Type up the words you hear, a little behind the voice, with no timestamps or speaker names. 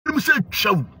say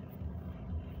chow.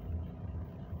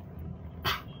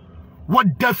 What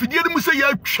defidie mu say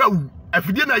ya chow.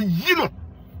 Afidie na yino.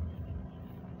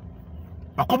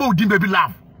 Akobo di baby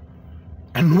love.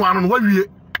 And one what we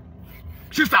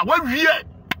sister what we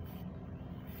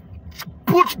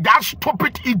put that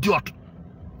stupid idiot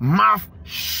mouth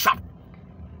shut.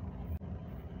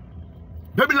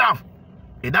 Baby love,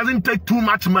 it doesn't take too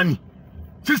much money.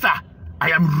 Sister,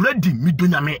 I am ready. Me do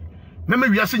nyame. Remember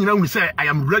we are saying we say I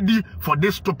am ready for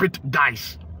these stupid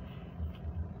guys.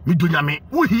 Me do nyame.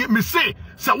 Who hear me say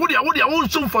what they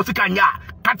won't so for sika nya.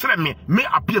 Catch me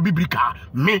appear biblical.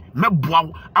 Me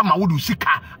boaw ama wudu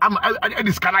sika ama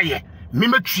this kana ye. Me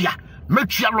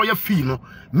tua lawyer fee no.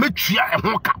 Me tua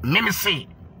ehonka. Me say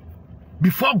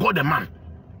before God the man.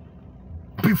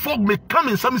 Before me come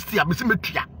in some stia me say me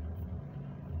tua.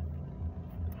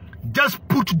 Just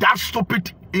put that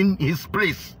stupid in his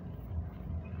place.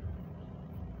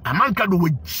 Amankrado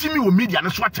we Jimmy wo media na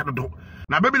so ache do.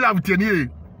 Na Babyluv tieni.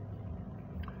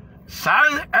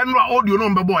 Sai enra audio no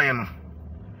mbeboy no.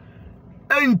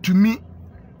 To me,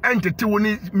 entity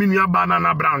woni minua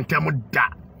banana brown temo da.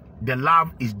 The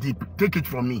love is deep. Take it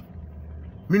from me.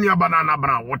 Minua banana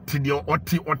brown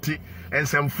oti and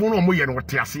some phone omo ye no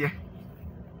wote ase.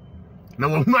 Na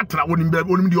wo hu atra wonim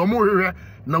di omo hwehwe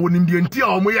na wonim di enti a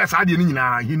omo ye sa de ni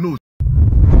nyina he knows.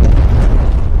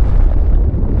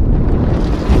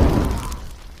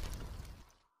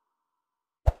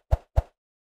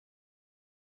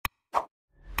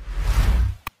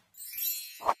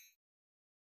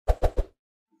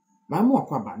 Mamu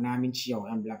akwaba na minchi ya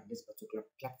black this particular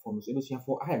platform so ebusia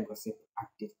for I gossip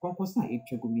active konkosa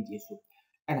etwego media so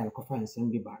ana alkofa nsem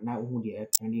bi ba na ohu de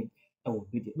trend e wo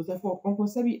video ebusia for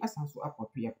konkosa bi asanso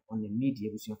apopia on the media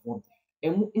ebusia for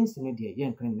emu nsem de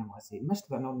ye nkran na wase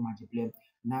master na no magible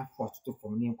na force to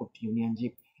from ne nkopio ne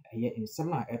anje ye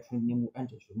nsem a trend ne mu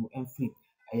antwemu amfiri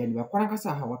ye ne bakwana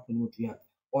kasa ha wato mu tuya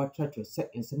or try to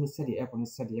set nsem se de e kon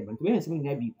se de bantu we nsem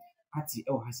nya bi ati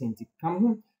e wo hasenti kam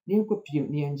ho Nienko PM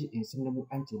Nianji in Sinamu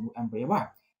Antemu and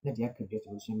Breva, that the Akabi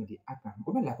solution the Aka,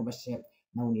 Obalak of a share,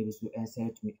 now neighbors will answer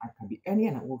to me Akabi, any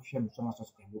and all shame so much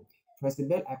as can. Press the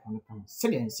bell icon, come,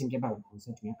 sit and sing about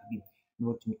consent to me Akabi,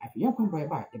 note to me if you come by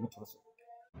ever toss.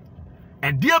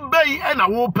 And dear Bay and I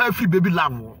will pay for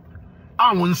Babyluv.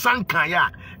 I won't Sankaya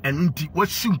and what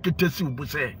seem to tell you,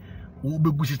 say, who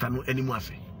be good sister no anymore.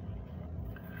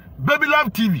 Babyluv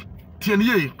TV,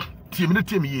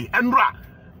 TME, and Ra.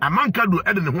 Amankrado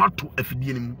ede ne ho ato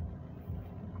afidie nim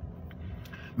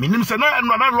minim se na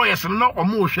enwa lawyers no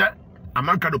omo hwe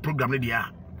Amankrado program ne dia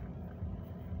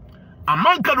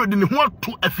Amankrado de ne ho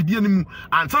ato afidie nim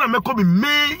ansa na meko bi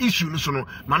main issue no so no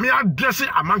mame address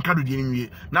Amankrado de nwie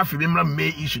na afi mra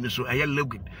main issue no so eye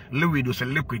liquid o se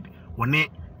liquid woni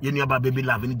ye nua ba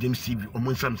Babyluv ni James CV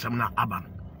omo nsam na aban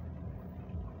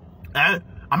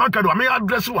Amankrado ame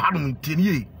address wo hadum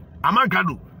tienie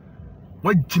Amankrado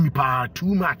what Jimmy pa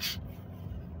too much.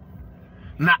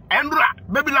 Na Endra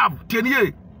Babyluv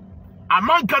tenye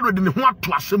Amankrado de ne ho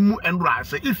ato asemu Endra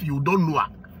say if you don't know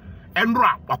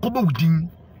Endra wakoba udin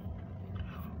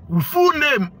full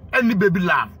name any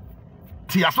Babyluv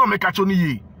ti aso me ka choni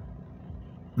ye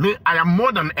me I am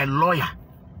more than a lawyer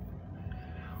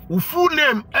full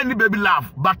name any Babyluv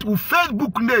but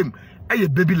Facebook name a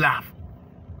Babyluv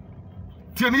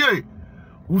tenye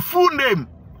full name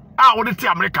what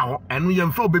the America and we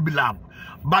for Babyluv,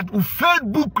 but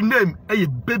Facebook name a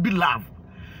Babyluv.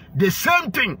 The same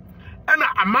thing, and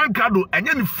Amankrado and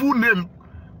any full name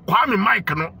Kwame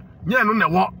Mike no, no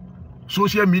what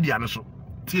social media no so.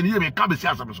 Till you may come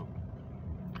so.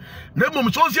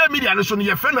 Name social media no so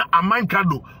you find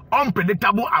Amankrado,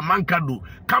 unpredictable Amankrado,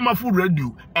 Kamafu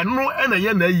radio, and no any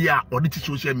year or the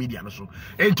social media no so.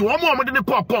 And to one more than the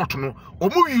court no, or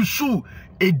move you sue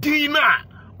a dinner.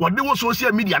 What they was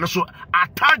social media so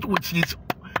attached with his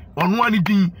on one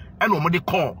thing and on the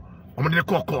call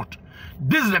court.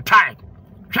 This is the time.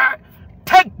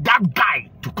 Take that guy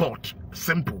to court.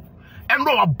 Simple. And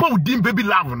no about him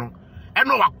Babyluv no. And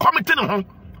no committing home.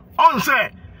 On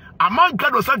say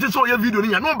Amankrado started so your video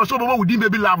no but so about him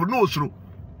Babyluv no so.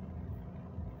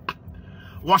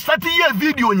 Was 30 year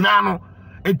video nyana no.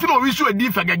 Etino wisu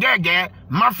edi fegege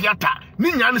mafiata.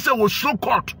 Ni nyane say was so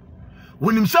court.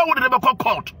 When himself would never call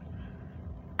court,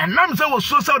 and now say was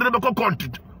so would never call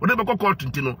content, would never call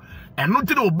content, you know, and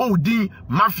nothing about the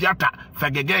mafiata,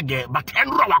 fagege, but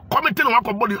Andrew are commenting on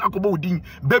Akobodin,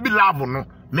 Babyluv, no,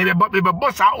 maybe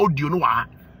boss our audio, no,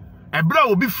 a bro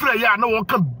will be free, yeah, no one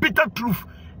can bitter truth,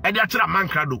 and that's a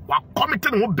Amankrado, were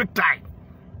commenting on big time.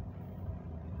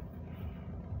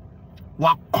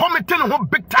 Were commenting on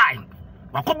big time.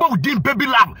 Akobodin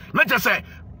Babyluv, not just say.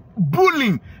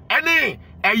 bullying any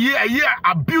a year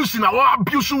abuse na wa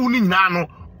abuse wu ni nyina no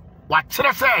wa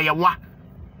kire say ye wa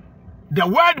the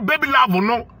word baby love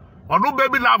no or no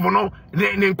baby love no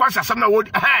ne nkwasa sam na wa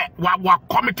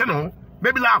committing no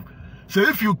baby love. So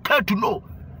if you care to know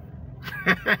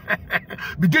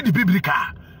we did the biblical.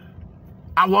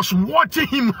 I was watching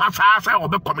him as I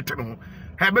obe committing.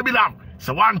 Hey baby love,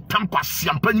 so one time kwasi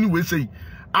ampani we say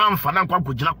am fana kwa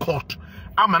kujina court.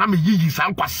 Am na me yiyi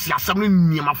san kwasi asem no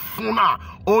niam fon na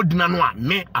odina no a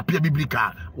me apia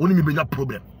biblical. Oni me benya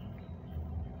problem.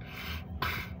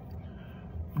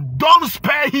 Don't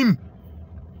spare him.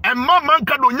 And man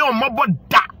can do your mobile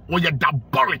da or you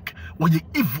diabolic or you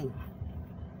evil.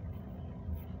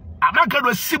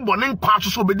 Amankrado si bonen kwa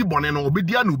so obedi bonen no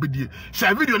obedi na obedi.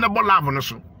 Share video na Babyluv no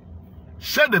so.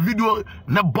 Share the video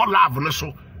na Babyluv no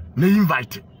so. Na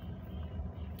invite.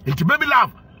 Into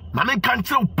Babyluv, man can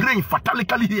still praying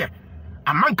fatalically here.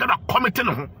 Amankrado committing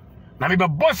no. Na me be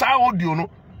boss audio no.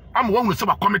 Am one we say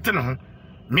committing no.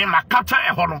 Me ma capture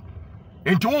e ho no.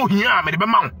 Into wo hia me de be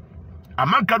ma.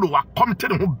 Amankrado wa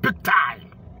committing no big time.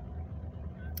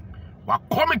 Wa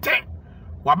committing.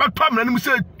 Wa be pam na nim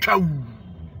say twa.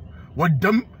 What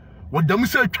them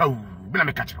say chow, but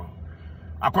I catch her.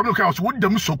 I come to house, what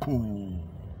them so cool.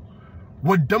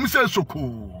 What them say so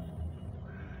cool.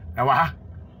 Ewa,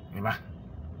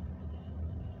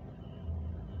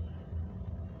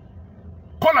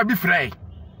 call a be free.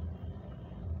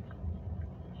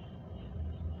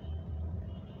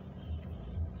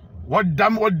 What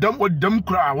them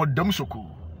cry, what them so cool.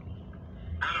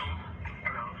 Hello.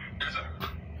 Yes, sir.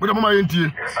 What am I into?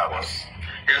 Yes, I was.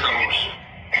 Yes, I was.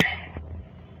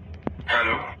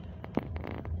 Hello.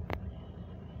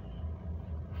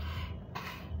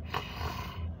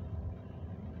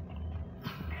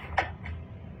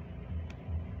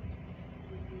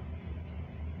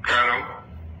 Hello.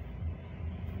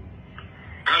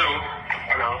 Hello.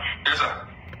 Hello. Yes, sir.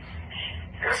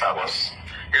 Yes, I was.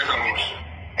 Yes, I was.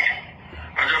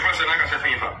 I just want to say, like I said,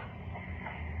 FIFA.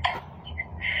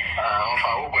 I'm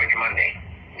for Monday.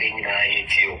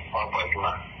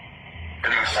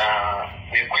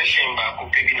 The question about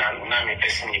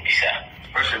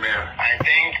I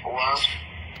think once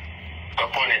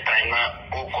upon a time now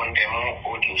condemn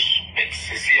audios, but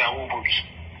see I will be.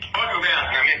 What do you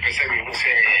say?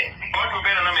 What do you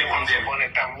condemn on a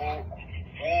time who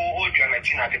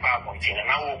Natina Adepa continue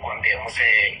now will condemn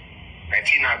say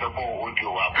Natina the audio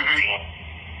about now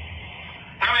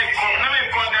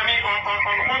condemn on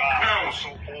what grounds?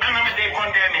 They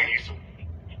condemning you.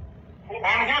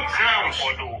 On what grounds?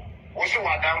 Also,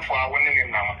 what done for our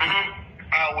women now? I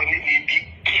will need be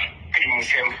and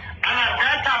at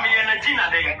that time, Natina,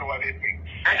 and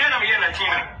then I'm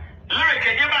Natina. Lyric, I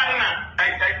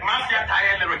Mafia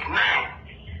tire lyric now.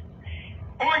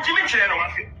 Oh, Jimmy Channel,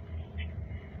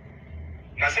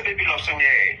 that's a baby of some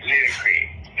lyrics.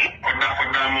 For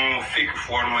that fake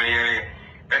for my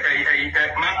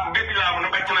Babyluv, no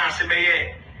better than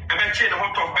Sebeye. I bet you the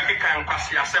hot of Babyluv and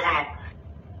Passia 7.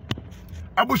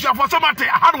 I wish you for somebody.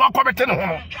 How do I comment in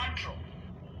home?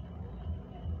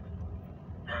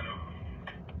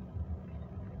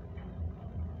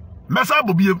 Messa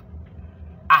Bobby.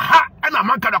 Aha, and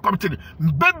Amankrado committed.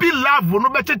 Babyluv will no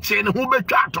better chain who be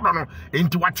trapped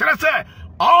into what I say.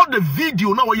 All the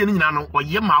video now you know or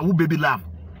Yema who Babyluv.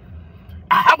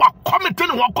 I have a committee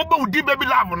who come with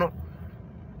Babyluv no.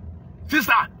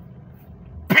 Sister,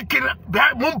 picking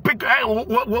won't pick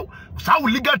so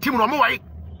legal team no more.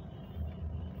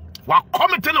 Wa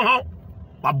committing no,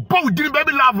 wa bow didn't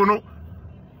Babyluv no.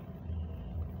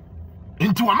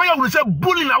 Into a man will say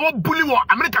bullying. I won't bully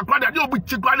what America crowd. I don't be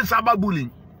children about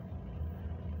bullying.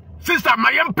 Sister,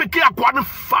 my young picking up one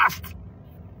fast.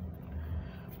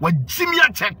 When Jimmy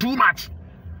check too much.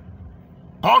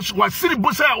 Cause was silly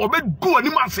bussa or bed go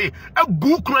animase, a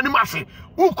gook animase,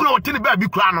 who could tell the baby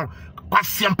crano. Cause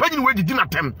champagne way the dinner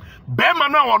time. Bema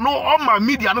now or no all my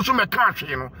media, no so my country,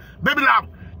 you know. Babyluv,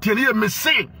 tell you me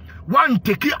say, one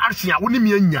take it action, only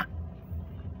me and ya.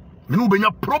 No be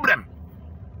your problem.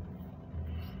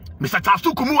 Mr.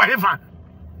 Tasu Kumu Heaven.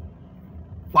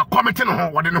 What commenting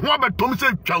on what in the Robert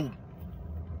Thompson show.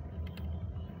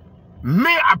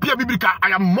 May appear biblical. I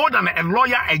am more than a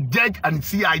lawyer, a judge, and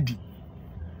CID.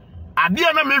 I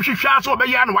dare not mention Shas or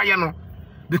Bayan Wayano.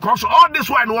 Because all this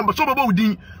one one so about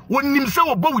when himself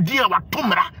about dear what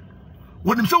Tomra.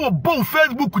 When himself about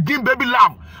Facebook with Jim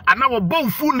Babyluv, and now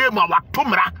about full name of what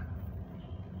Tomra.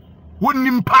 When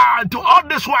him pa to all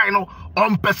this one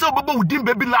on perceivable with Jim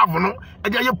Babyluv no,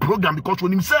 and your program because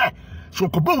when him say so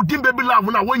about Jim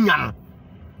Babyluv na one yan.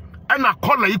 And I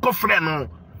call a friend no.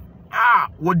 Ah,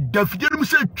 what the film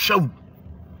say show.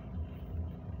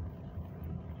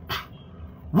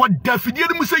 what defidie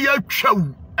mu say ya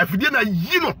twaw afidie na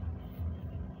yino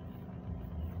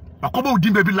akobo udi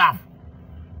Babyluv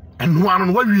and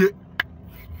one wawie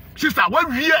sister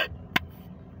wawie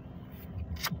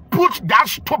put that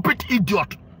stupid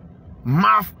idiot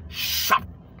mouth shut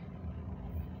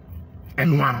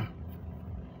and one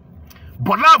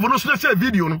but Love no say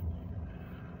video no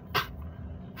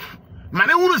na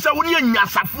ne wonu say woni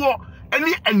anyasafo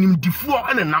any animdifo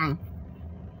and nam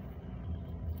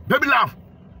Babyluv,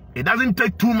 it doesn't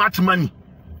take too much money.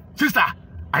 Sister,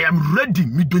 I am ready.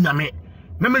 Me dunyame.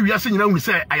 Name we are saying we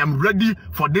say I am ready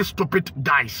for these stupid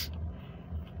guys.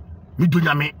 Me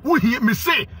dunyame. Who hear me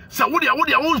say? So what dia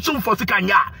won so for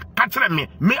sikanya. Katre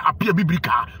me appear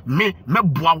biblical. Me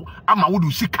boaw ama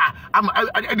wudu sika ama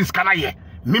this kana ye.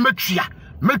 Me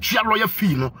tua lawyer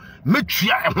fee no. Me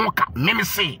tua ehonka. Me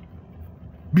say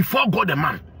before God the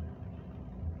man.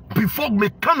 Before me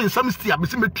come in some stia me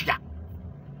say me tua.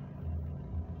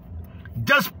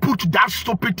 Just put that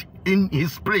stupid in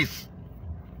his place.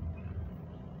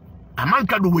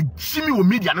 Amankrado we Jimmy wo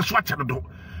media no so akyere do.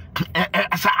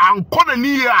 Asa ankona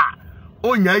ni a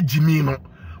onya Jimmy no.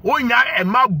 Onya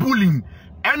ema bullying.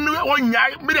 Enu onya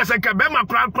me dey say ka be ma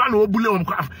kra no bullying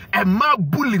ema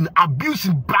bullying,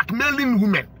 abusing, blackmailing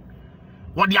women.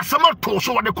 What the asama to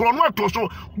so what the corona to so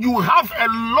you have a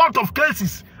lot of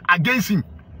cases against him.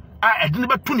 I didn't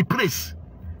never to the place.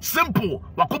 Simple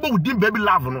wakobo within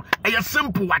Babyluv no e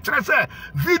simple wa kire say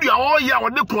video all ya wo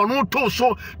de krono to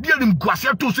so dia nim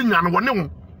guase to so nya no wone wo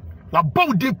wa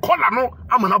bawdin collar no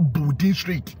amana bawdin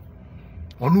straight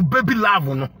onu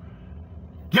Babyluv no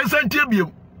yes antie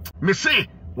biem me say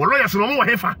wo lawyers no mo wo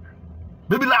hefa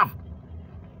Babyluv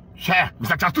share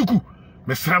Mr. Chatuku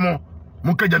me sremo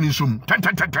mo kaja ni nsum tan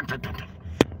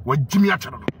wa jimi a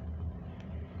chero.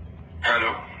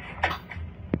 Hello.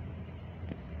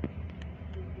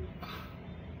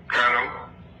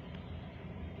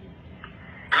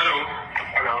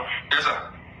 Hello. Yes, sir.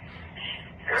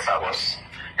 Yes, I was.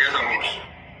 Yes, I was.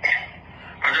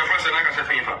 I just want to say, like I said,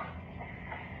 favor.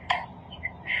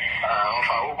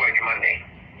 For Monday,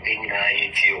 being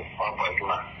you,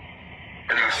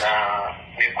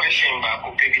 the question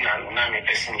about Baby Nanna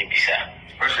person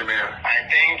question, I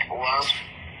think once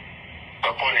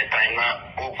upon a time,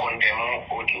 who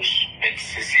condemn audios, but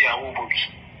see a who book.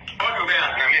 What do I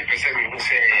person who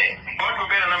say, what do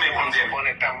I condemn on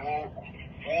a time who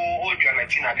would you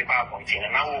Natina Adepa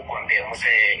and now who condemn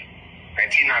say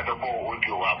Natina the bow would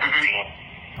you up?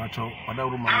 Other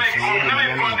room, on what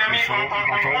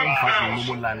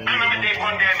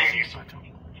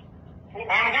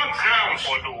grounds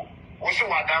for do? Also,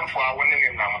 what done for our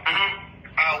women now?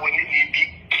 When it be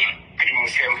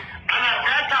him. And at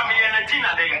that time, Natina,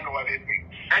 they know what it is.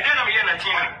 And then I'm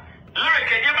Natina.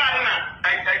 Leak, I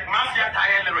mafia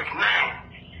tire lyric now.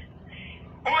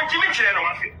 Oh, Jimmy Channel.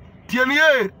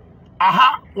 Tienye,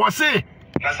 aha, wase.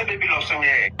 That's a Babyluv song.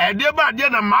 Edeba dia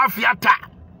na mafia ta.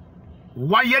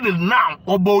 Why ye now?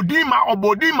 Obodi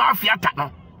mafia ta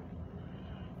no.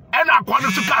 Ena kwa no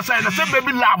suka say na say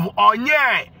Babyluv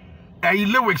onye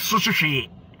lyrics so hwe.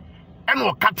 Ena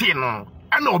o kate no.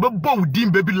 Ena obebo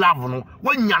din Babyluv no.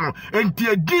 Wanya no. Enti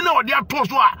adin na ode ato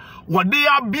so a wode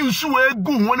abuse we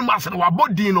egu woni mase no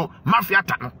wabodi no mafia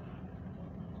ta no.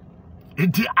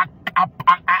 Enti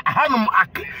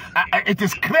it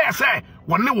is clear say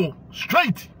one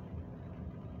straight.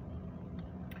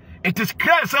 It is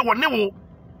clear say one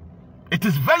it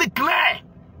is very clear.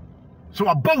 So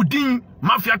about din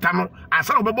mafia tano and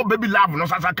son of Babyluv no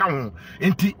sasa kan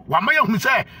enti wamaya hu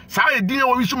say sa edin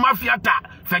wo wisu mafia ta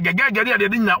fegege gere de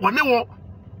din na one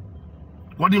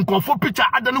what in confo picture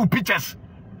adanu pictures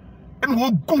and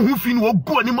wo gu hu fi ni wo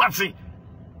gu ani ase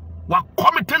wa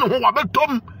committee no ho wa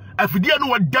betom afidie no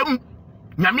wadam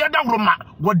nyame adawroma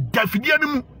wadafidie no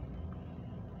mu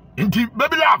enti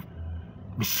Babyluv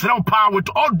Mr. Power, with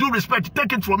all due respect,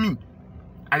 take it from me.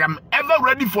 I am ever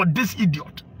ready for this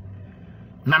idiot.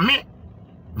 Na me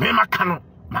makano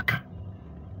maka.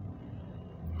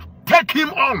 Take him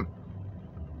on.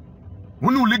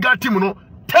 When you legal team, no,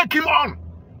 take him on.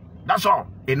 That's all.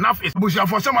 Enough is bullshit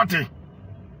for somebody.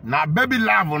 Na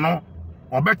Babyluv, no,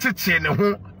 or better say ne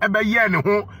ho, ebe ye ne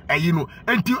ho, you know.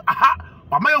 Until aha,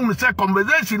 my own say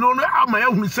conversation, no, my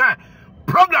own say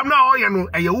program now, you know,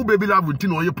 and you Babyluv will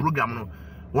know your program, no.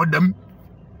 What them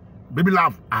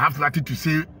Babyluv, I have nothing to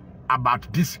say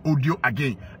about this audio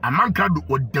again. Amankrado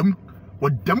what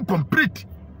them complete.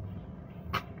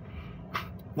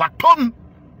 What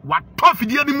tough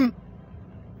idea mu.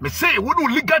 Me say what do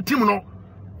legal team no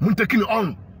mun taking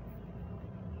on.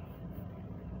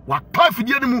 What tough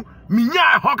idea mu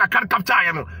minya ho kakar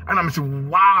capture no and I'm say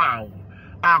wow.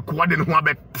 Akwa de no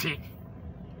abete.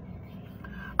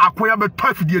 akoya be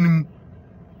tough di anim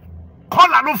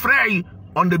call no frey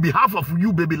on the behalf of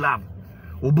you Babyluv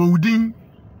obowudin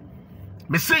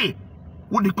me say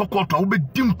wo de kokoto wo be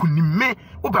dim kunime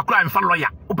wo be kra mfa lawyer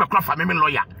wo be kra fa me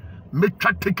lawyer me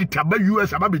twa take it aba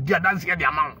US aba be di adanse ya de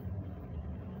amount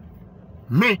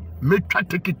me twa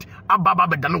take it aba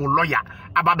be dane wo lawyer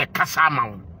aba be kasa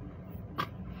amount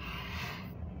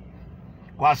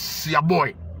was your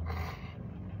boy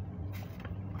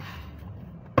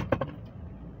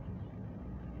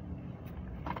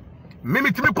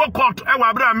Mimi timi ko court e wa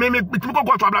abra mimi timi ko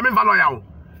court abra me va lawyer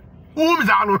o mi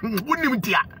za no unim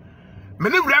tia me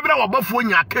ne wura abra Obofour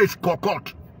nya case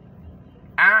court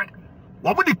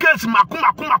wo bu di case mako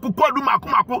kwadu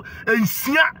mako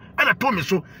ensia e na to me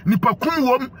so nipa kum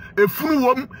wom efunu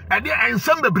wom e de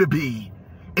ensam bebrebe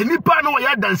enipa no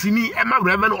ya dansini e ma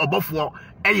Reverend Obofour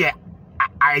e ye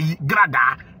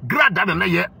AGradaa na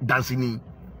ye dansini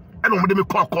e no mo de me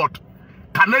court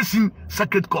Kanasin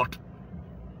Circuit Court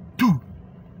 2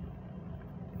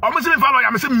 almost me follow ya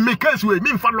me say me case we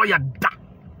me follow ya da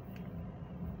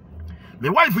me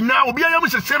wife now obi am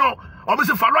se no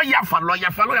almost follow ya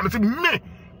me say me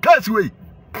case we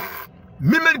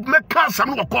me case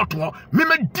am no court me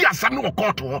di asam no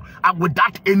court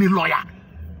without any lawyer.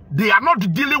 They are not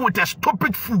dealing with a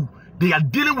stupid fool, they are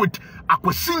dealing with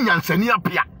akwasinya nsania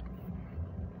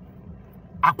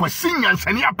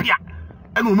pia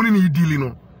and wo muni ni dealing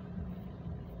no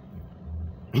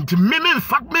into me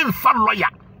fa lawyer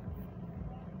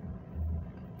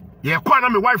ye kwa na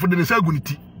me wife de nsa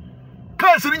guniti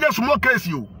case ni just small case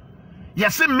you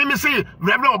yes me say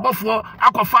Reverend Obofour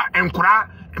akofa enkora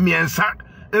miensa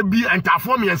ebi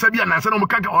entafo miensa bi anansa no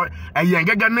mukaka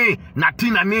Ngege ne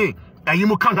Natina ne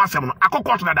ayimu kan ho asem no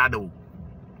akokot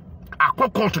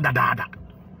dada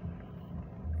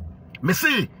me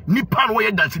say nipa no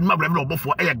ye dance ni ma Reverend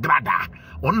Obofour AGradaa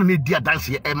ono ne dia dance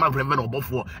e ma Reverend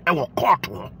Obofour e wo court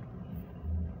ho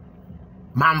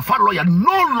man fa lawyer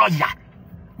no lawyer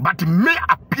but me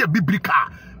appear biblical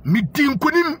me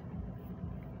dinkunim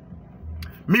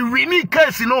me winning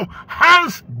case no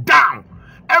hands down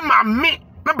Emma me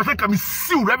na say can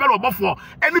sue Reverend Obofour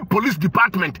any police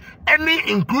department any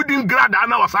including Gradaa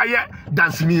na wasaye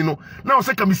dance ni no na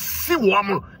say can sue wo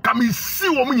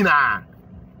nyina.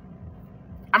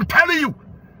 I'm telling you,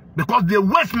 because they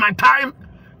waste my time,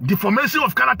 deformation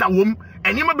of character wom,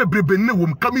 and you may be brebe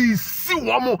wom coming see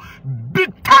womo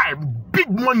big time, big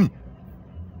money.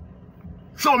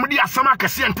 So me dia sama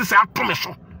kase ante say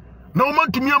atomeso. No man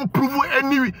to me prove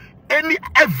any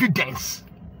evidence.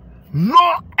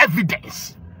 No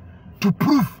evidence to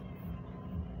prove.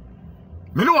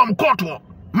 Me no am court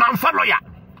man fa lawyer.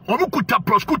 Omukuta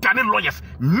prosecutor and lawyers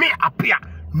may appear.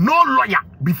 No lawyer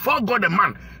before God and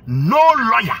man. No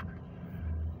lawyer.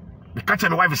 The catch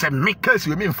and wife said, make case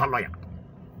you mean for lawyer.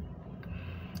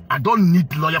 I don't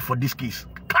need lawyer for this case.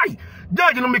 Kai,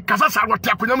 judge no me kasa sa what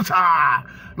yakunyam sa.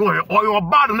 No or your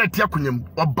bad na tiakunyam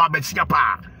or babesia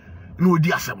pa. No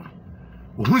di asem.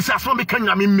 Who say so me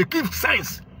kanya me make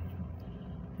sense.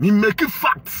 Me make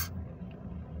facts.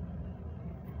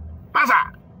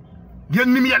 Pasa. You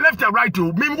me left and right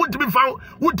to me would be found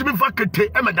kete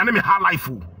e me dane me high life.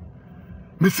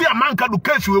 Me see Amankrado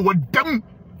case we were dem.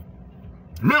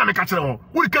 Me na me ka kire won.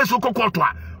 We case we court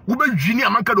a. We be dwini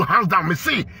Amankrado hands down. Me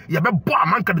see ye be bo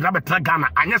Amankrado na be tra Ghana.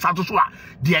 Anya sa so a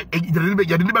de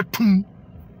be tum.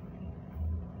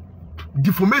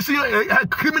 Deformation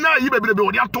criminal yi be we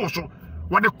dey ato so.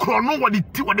 We dey krono we dey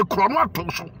krono ato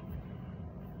so.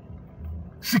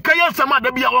 Sikaya sama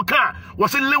da bia woka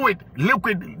was liquid.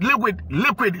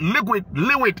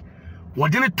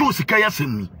 What did it to Sikaya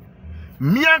send me?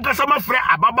 Mia gasama fre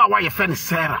ababa wa ye friend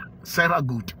Sarah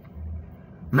Good.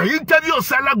 Na interview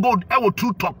Sarah Good e wo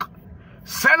true talk.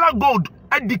 Sarah Good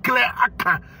e declare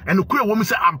aka and kure wo mi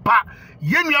say ampa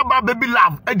yenua ba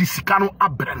Babyluv e di sika no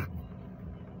abren.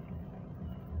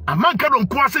 Amankrado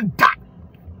nko ase da.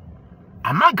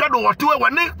 Amankrado wote we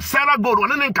ne Sarah Good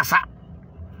woni ne nkasa.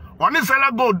 Woni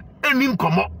Sarah Good eni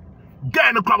nkomo.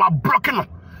 Guy no kwa broken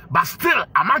but still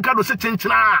Amankrado se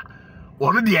chenchina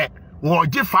woni de wo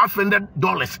je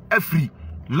 $500 every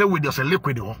liquid is a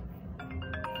liquid ho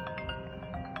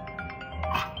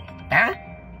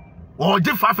wo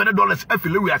je $500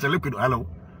 every liquid as a liquid. Hello,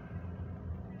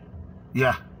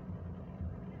 yeah,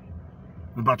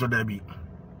 but there be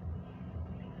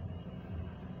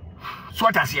so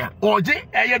what as here oje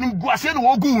eye ni guase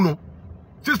no ogu no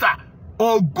sister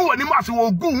ogu ani mase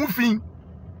ogu hu fin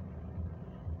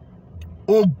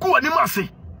ogu ani mase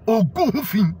ogu hu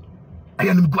fin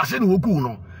eye ni guase no ogu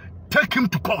no take him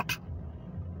to court.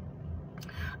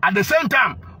 At the same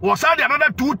time was had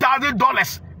another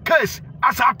 $2,000 case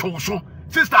as a toso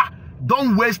Sister,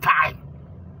 don't waste time.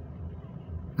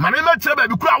 My name is Baby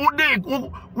because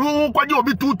who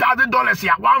be $2,000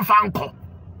 here, one fan call.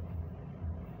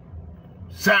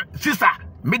 Sir, sister,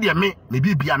 media me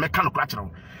be a mechanical.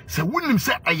 Say, wouldn't him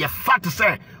say a fat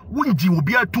say, wouldn't you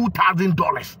be a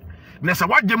 $2,000? Nessa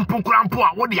what Jim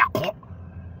Punkrampo, what do you call?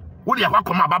 What do you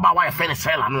call my baba? Why a fan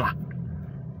seller?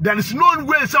 There is no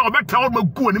way, sir, or better all my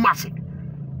good and massy.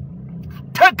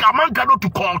 Take Amankrado to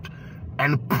court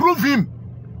and prove him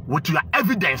with your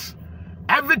evidence.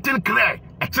 Everything clear.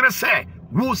 Actually, say,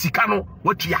 who Sikano,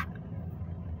 what ya?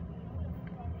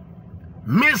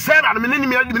 Me said, and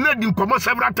me come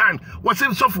several times. Was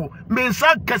it so for me,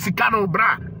 sir, Casikano,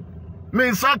 bra?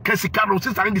 Me, sir, Casikano,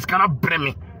 sister, in this kind of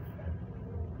breme.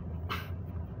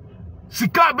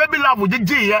 Sika Babyluv with the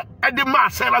G, and the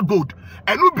Marcella good.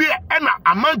 And we be an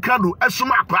Amankrado, as some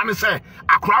Akran say,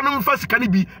 Akran first can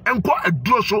be, and quite a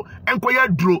drosso, and quite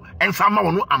a draw, and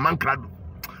someone no Amankrado.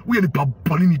 We are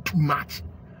the too much.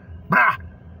 Bruh,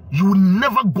 you will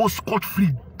never go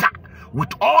scot-free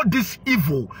with all this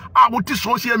evil. I will teach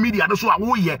social media, that's what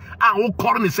I will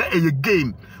call it say a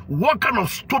game. What kind of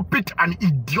stupid and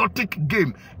idiotic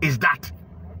game is that?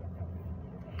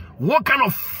 What kind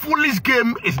of foolish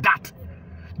game is that?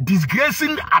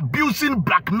 Disgracing, abusing,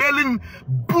 blackmailing,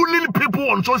 bullying people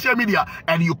on social media,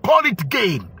 and you call it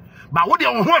game. But what do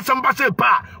you want somebody say,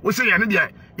 pa? We say,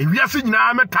 if we are seeing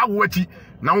now,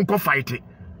 now we fight it.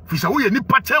 Fisa we ni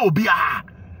pate obi a.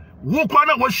 Wo kwa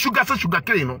na wo sugar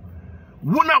cane no.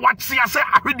 Wo na what see say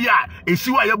ahwede a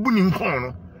esi wa yabu ni nkon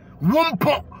no. Wo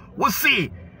mpo wo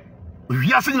see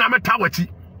we are seeing now meta wachi.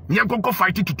 Ni enko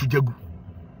fight it to jagu.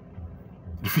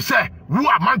 If you say wo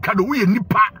Amankrado we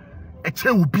nipa eche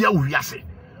obi a wo wiase.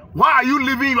 Why are you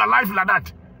living your life like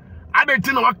that? I don't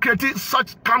think what creating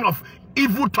such kind of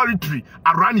evil territory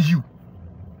around you.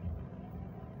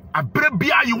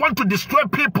 Abrebia, you want to destroy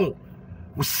people.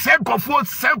 Send comfort,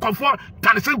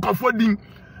 tarnishing comforting.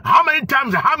 How many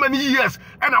times, how many years,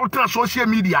 and out on social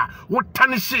media, what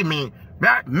tarnishing me?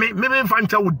 Me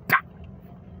fancy would that.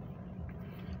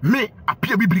 Me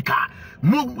appear biblical.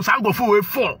 Mo sango for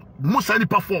 4, mo sani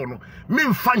perform.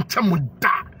 Me fancy would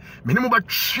that. Me no but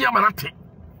share manate.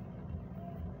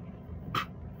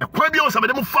 A quabio of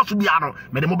the first biano,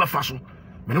 me the mobile fashion.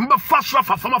 Me no first for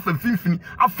farmer for Finfini,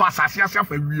 a fast as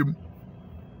for William.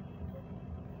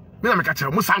 You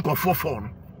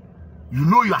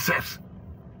know yourselves.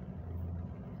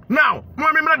 Now,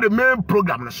 remember the main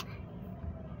program.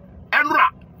 Enra.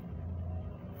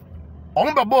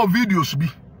 On the board videos be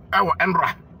our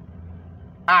Enra.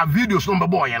 Our videos number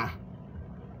boy.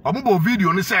 On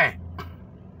video ni say.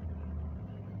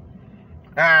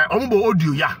 On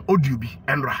audio ya audio be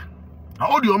Enra.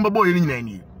 Audio on the boy in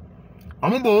any.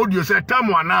 On audio say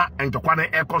Tamuana and Tokwane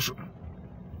Ecoso.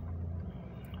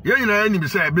 You know, any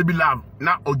say Babyluv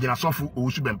na ogina sofu o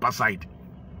su bempa side.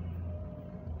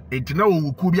 Enti na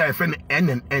wo ku bia efe ne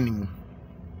NNN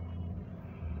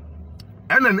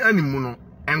mu no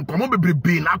enkomo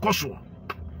bebrebe na akoso.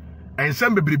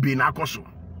 Ensem bebrebe na akoso.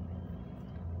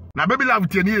 Na Babyluv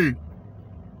tieni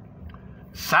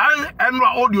sai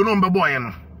enwa audio no mbeboye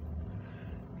no.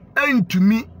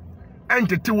 Entumi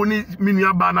entete woni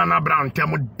minua banana brown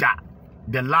temo da.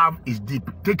 The love is deep.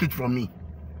 Take it from me.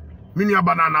 Mini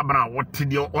banana brown what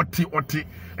oti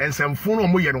and some phone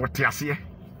mo ye no what ase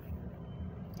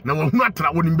na wo hu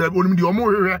atra wonim ba wonim di omo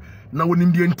hwehwe na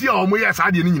wonim di enti a omo ye sa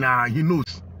de ni nyina he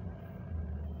knows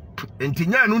enti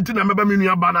nya no nti na meba mini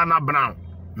banana brown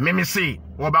me say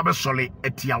wo ba be sole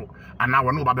atiawo ana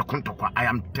wo no ba be kontokwa. I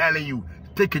am telling you,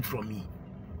 take it from me.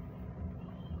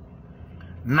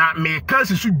 Na me ka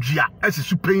sisu dua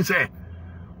asisu pen say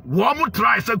Womu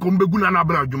try say kombegu na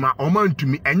nabra adwuma o man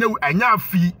tumi enya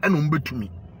afi ena ombetumi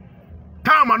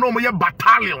time na omo ye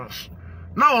battalions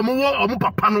na omo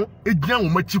papa no egian wo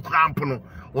machi krampo no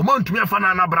o man tumi afa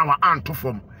na nabra wa anto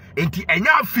fom enti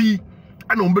enya afi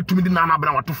ena ombetumi di na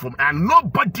nabra wa to fom, and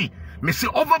nobody me say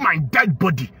over my dead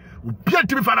body obi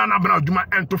atumi fa na nabra adwuma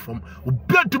ento fom,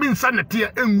 obi atumi insanity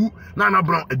enwu na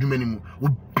nabra adwuma ni mu,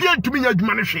 obi atumi nya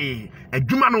adwuma no hwe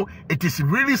adwuma no. It is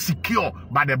really secure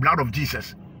by the blood of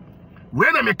Jesus.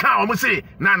 When I make almost say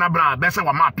Nana Brown, best of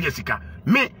my Piesica.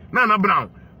 Me, Nana Brown.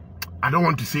 I don't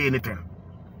want to say anything.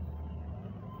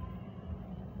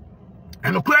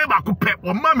 And the cry back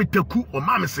or mammy teku or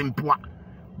mammy simple.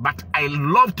 But I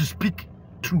love to speak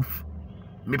truth.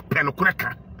 Me pen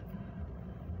cracker.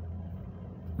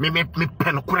 Me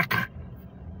pen cracker.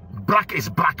 Black is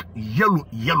black,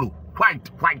 yellow,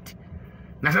 white.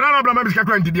 Now, Nana Brown is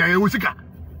going to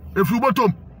the if you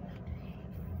bottom.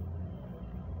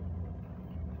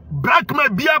 Black may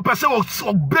be a person of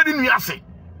breading yase.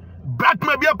 black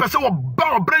man be a person or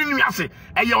bow brain you say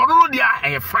and you already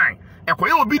are fine e ko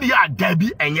ye obi dia dabi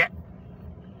enye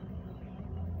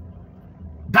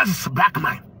that is black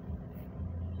man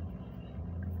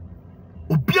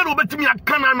obi no betimi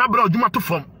akana na bra oduma to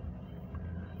fom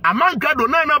Amankrado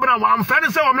na bra wa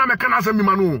amfani se wo na meka na asem bi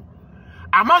Manu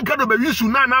Amankrado be wisu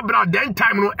na bra den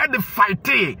time no e de fight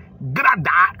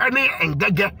AGradaa any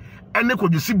Ngege any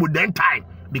kojusibo den time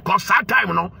because that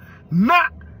time no na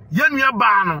yenua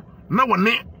ba no na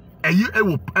woni ayi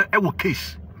ewo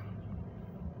case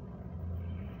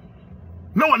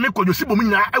na woni kojusibo mu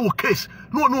nyina ewo case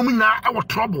no woni mu nyina ewo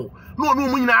trouble no woni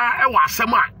mu nyina ewo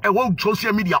asem a ewo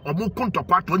social media omo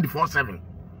kontokwa 24/7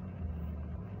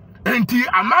 enti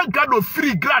Amankrado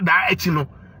free AGradaa echi no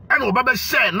ena obaba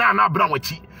share na brown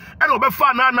echi ena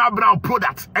obefa na brown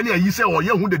product ena ayi se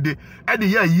oye hu dede ede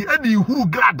ye ayi ede huru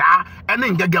AGradaa ena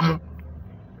Ngege mu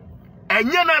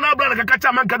enye na brown kakacha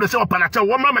Amankrado se opanacha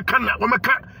wo meka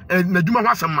na djuma ho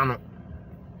asem ma no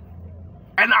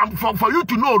and for you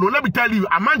to know no let me tell you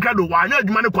Amankrado wa anya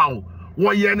djuma ne kwa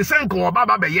wo ye ne senko wo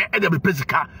baba be ye ede be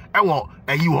pesika ewo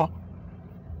ayi ho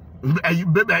ayi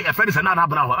bebe afedi se na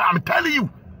brown I'm telling you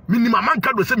minimum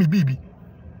Amankrado se mi bibi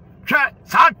hwe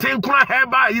sa tenkura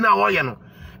heba yi na wo ye no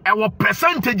ewo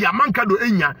percentage Amankrado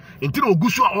enya enti na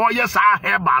ogusu a wo ye sa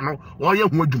heba no wo ye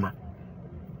hu adwuma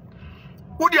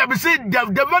udi abisi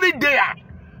the very day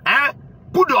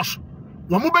kudos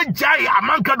wo mu be jai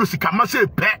Amankrado sikama se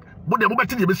pe bo de mo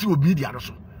beti de besi obi dia no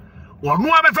so wo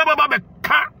no abese baba be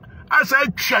ka asa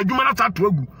atwa adwuma na sa to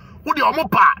agu udi o mo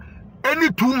pa any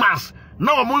 2 months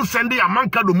na wo mo send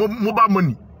Amankrado mobile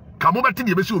money ka mo beti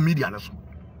de besi o media no so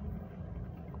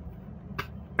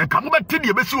e ka mo beti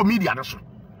de besi o media no so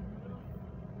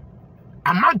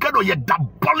Amankrado ye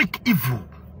diabolic evil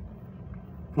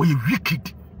or you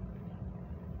wicked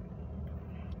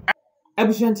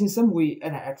Ebusuantin some way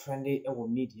and a trendy or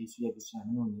media so ebusuan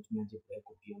no need to make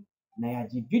Kweku na ya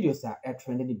ji videos a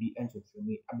trendy be entered for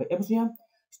me but ebusuan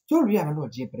story and no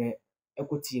jebre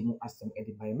ekoti mu asem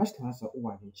Adepa much cancer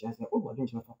over the chance that over the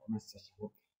chance for comment section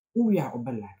we are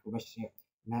obela over share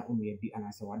na unu bi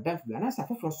anasa wadan fi anasa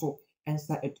foforo so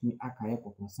ensa etumi akaye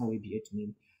kokonsa we bi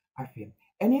etumi afem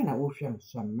ene na wo hwem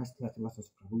so master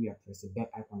subscribe we are press bell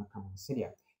icon come on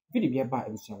seria video bi ba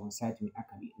ebusuan one side me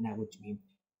akabi na wotumi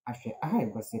after I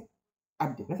gossip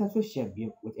update. Let's also share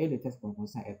with a latest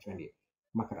concern at trendy.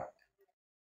 Makara.